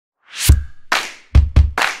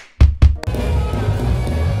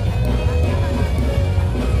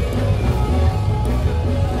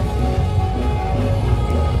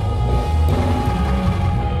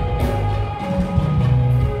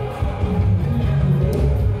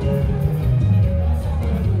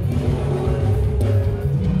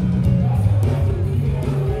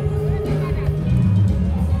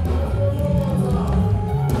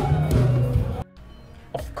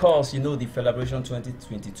else, you know, the Felabration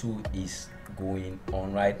 2022 is going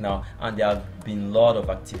on right now, and there have been a lot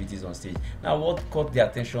of activities on stage. Now, what caught the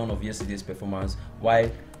attention of yesterday's performance while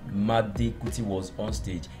Kuti was on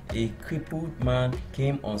stage? A crippled man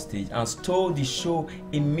came on stage and stole the show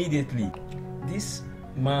immediately. This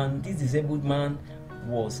disabled man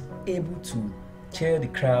was able to cheer the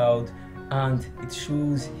crowd, and it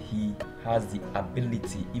shows he has the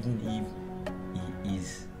ability even if he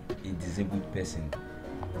is a disabled person.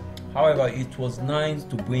 However, it was nice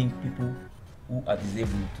to bring people who are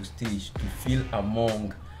disabled to stage to feel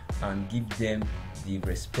among and give them the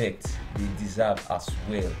respect they deserve as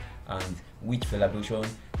well, and which Felabration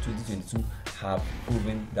 2022 have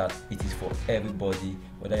proven that it is for everybody,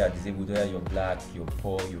 whether you are disabled, whether you're black, you're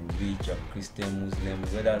poor, you're rich, you're Christian, Muslim,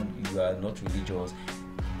 whether you are not religious.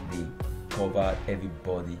 They cover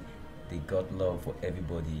everybody. They got love for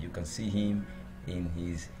everybody. You can see him in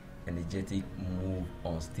his energetic move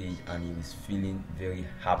on stage, and he is feeling very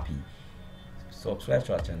happy. Subscribe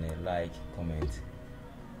to our channel, like, comment,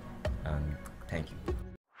 and thank you.